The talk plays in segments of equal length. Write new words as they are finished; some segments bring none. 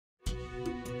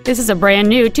This is a brand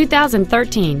new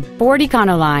 2013 Ford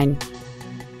ECONOLINE.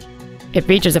 It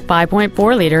features a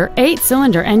 5.4-liter,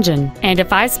 8-cylinder engine and a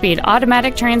 5-speed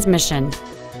automatic transmission.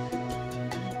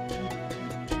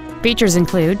 Features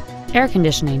include air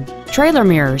conditioning, trailer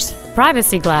mirrors,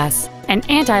 privacy glass, an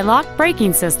anti-lock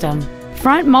braking system,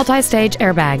 front multi-stage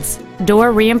airbags,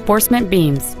 door reinforcement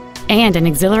beams, and an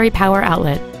auxiliary power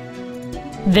outlet.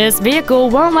 This vehicle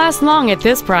won't last long at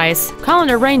this price. Call and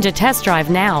arrange a test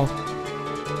drive now.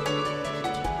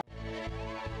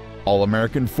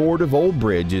 All-American Ford of Old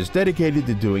Bridge is dedicated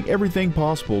to doing everything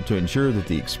possible to ensure that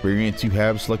the experience you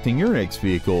have selecting your next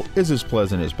vehicle is as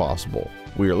pleasant as possible.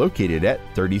 We are located at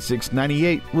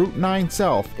 3698 Route 9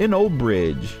 South in Old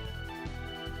Bridge.